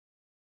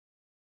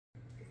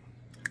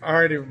All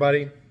right,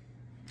 everybody.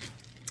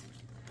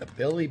 The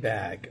Billy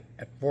bag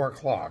at 4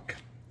 o'clock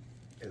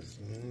is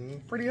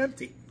pretty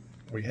empty.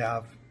 We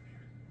have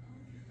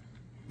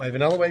my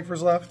vanilla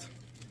wafers left,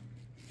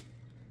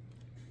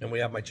 and we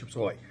have my Chips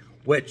Ahoy,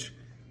 which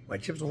my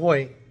Chips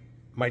Ahoy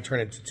might turn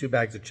into 2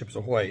 bags of Chips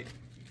Ahoy,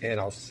 and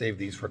I'll save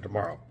these for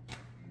tomorrow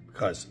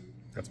because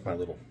that's my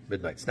little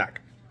midnight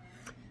snack.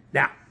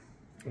 Now,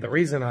 the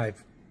reason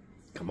I've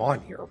come on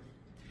here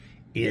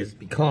is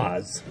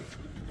because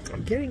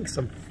I'm getting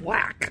some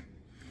flack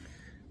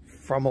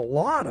from a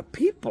lot of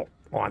people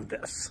on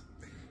this.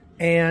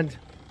 And,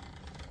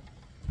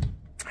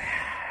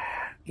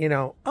 you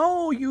know,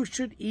 oh, you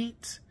should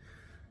eat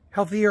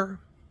healthier.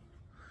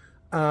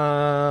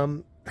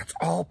 That's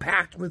all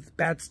packed with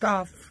bad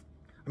stuff.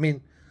 I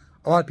mean,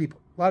 a lot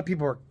of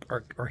people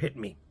are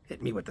hitting me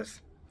with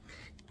this.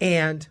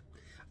 And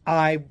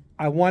I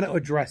want to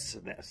address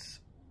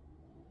this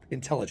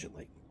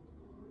intelligently.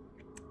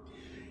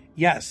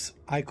 Yes,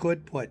 I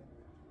could put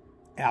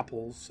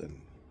apples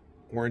and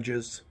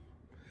oranges,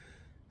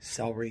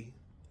 celery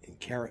and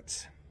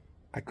carrots.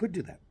 I could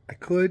do that. I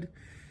could,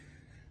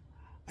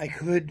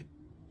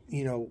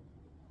 you know,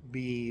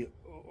 be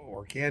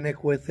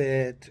organic with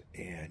it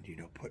and, you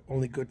know, put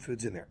only good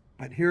foods in there.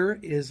 But here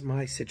is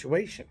my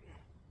situation.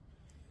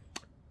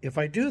 If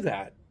I do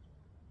that,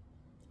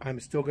 I'm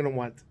still going to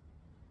want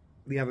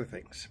the other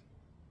things.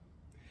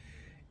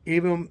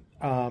 Even,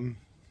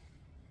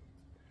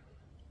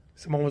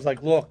 someone was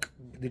like, look,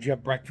 did you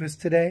have breakfast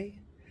today?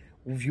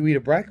 If you eat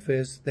a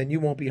breakfast, then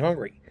you won't be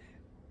hungry.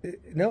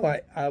 No,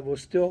 I will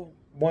still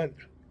want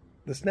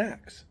the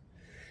snacks.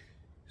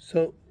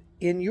 So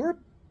in your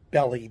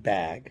belly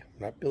bag,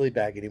 not Billy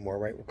bag anymore,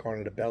 right? We're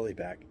calling it a belly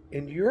bag.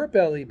 In your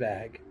belly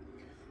bag,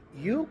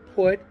 you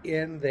put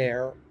in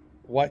there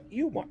what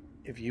you want.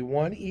 If you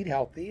want to eat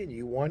healthy and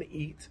you want to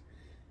eat,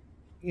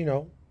 you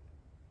know,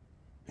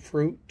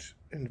 fruit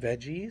and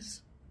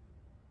veggies,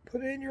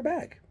 put it in your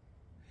bag.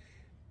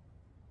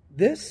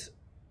 This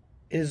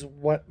is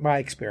what my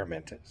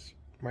experiment is,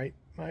 right?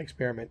 My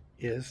experiment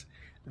is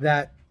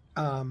that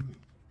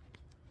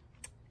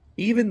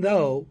even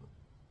though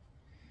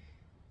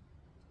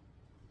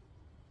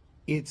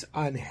it's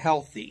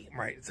unhealthy,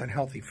 right? It's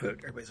unhealthy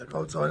food. Everybody's like,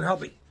 oh, it's so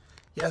unhealthy.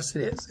 Yes,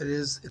 it is. It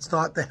is. It's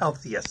not the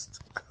healthiest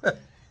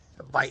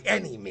by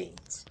any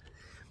means,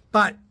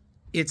 but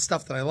it's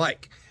stuff that I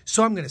like.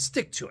 So I'm going to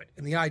stick to it.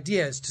 And the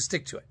idea is to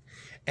stick to it.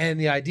 And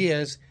the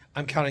idea is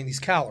I'm counting these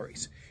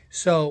calories.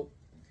 So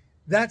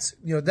that's,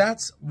 you know,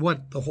 that's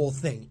what the whole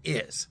thing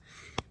is.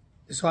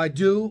 So I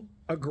do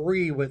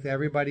agree with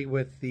everybody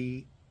with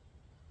the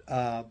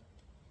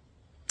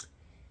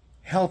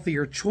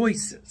healthier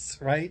choices,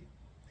 right?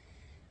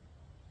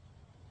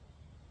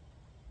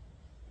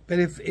 But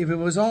if it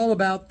was all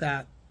about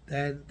that,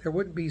 then there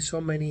wouldn't be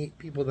so many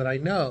people that I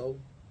know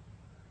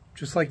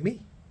just like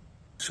me.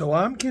 So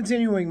I'm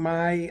continuing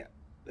my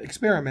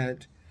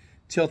experiment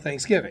till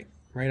Thanksgiving,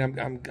 right?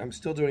 I'm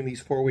still doing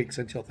these 4 weeks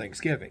until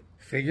Thanksgiving.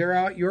 Figure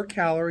out your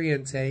calorie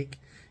intake.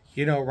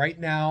 You know, right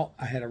now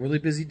I had a really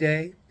busy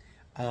day.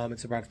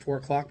 It's about 4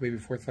 o'clock, maybe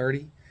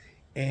 4:30,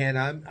 and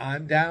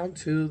I'm down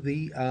to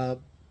the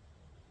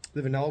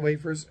vanilla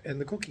wafers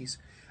and the cookies,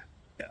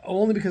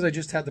 only because I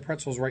just had the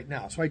pretzels right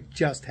now. So I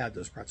just had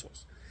those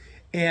pretzels.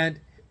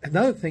 And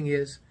another thing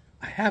is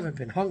I haven't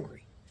been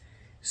hungry.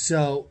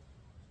 So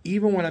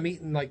even when I'm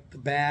eating like the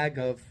bag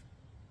of,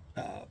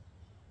 I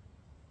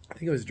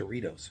think it was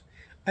Doritos,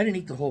 I didn't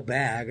eat the whole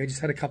bag. I just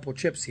had a couple of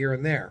chips here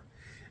and there.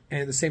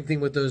 And the same thing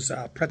with those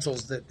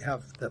pretzels that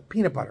have the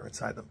peanut butter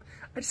inside them.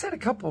 I just had a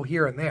couple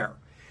here and there.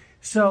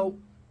 So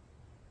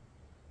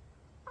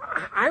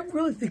I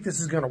really think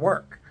this is going to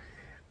work.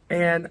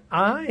 And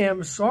I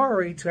am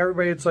sorry to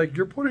everybody. It's like,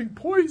 you're putting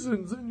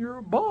poisons in your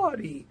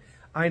body.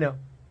 I know.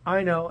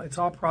 It's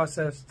all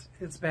processed.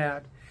 It's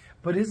bad.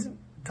 But isn't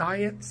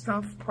diet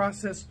stuff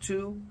processed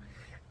too?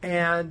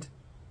 And,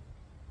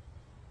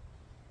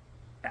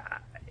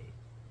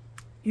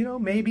 you know,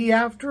 maybe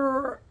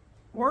afterwards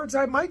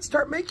I might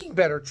start making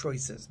better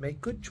choices.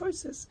 Make good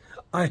choices.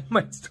 I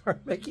might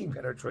start making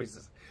better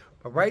choices.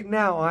 But right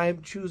now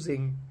I'm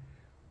choosing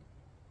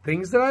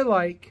things that I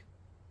like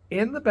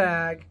in the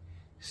bag,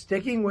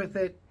 sticking with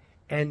it,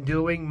 and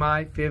doing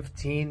my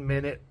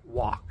 15-minute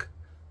walk.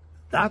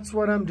 That's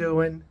what I'm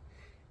doing.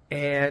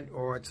 And,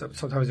 or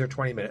sometimes they're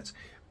 20 minutes.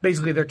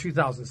 Basically, they're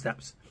 2,000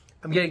 steps.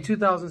 I'm getting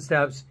 2,000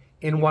 steps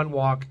in one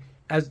walk,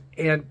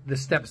 and the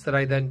steps that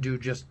I then do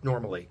just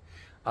normally.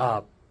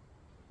 I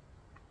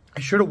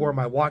should have worn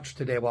my watch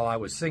today while I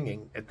was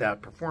singing at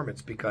that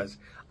performance, because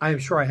I am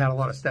sure I had a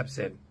lot of steps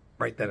in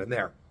right then and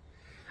there.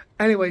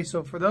 Anyway,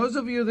 so for those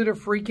of you that are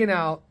freaking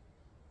out,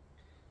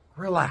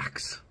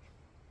 relax.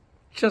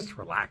 Just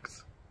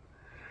relax.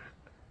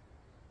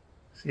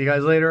 See you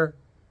guys later.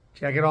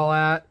 Check it all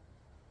at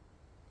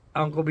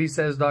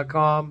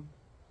Unclebsays.com.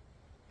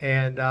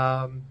 And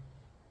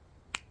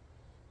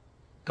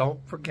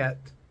don't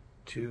forget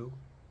to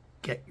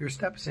get your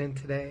steps in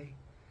today.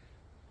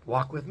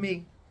 Walk with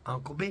me,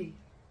 Uncle B.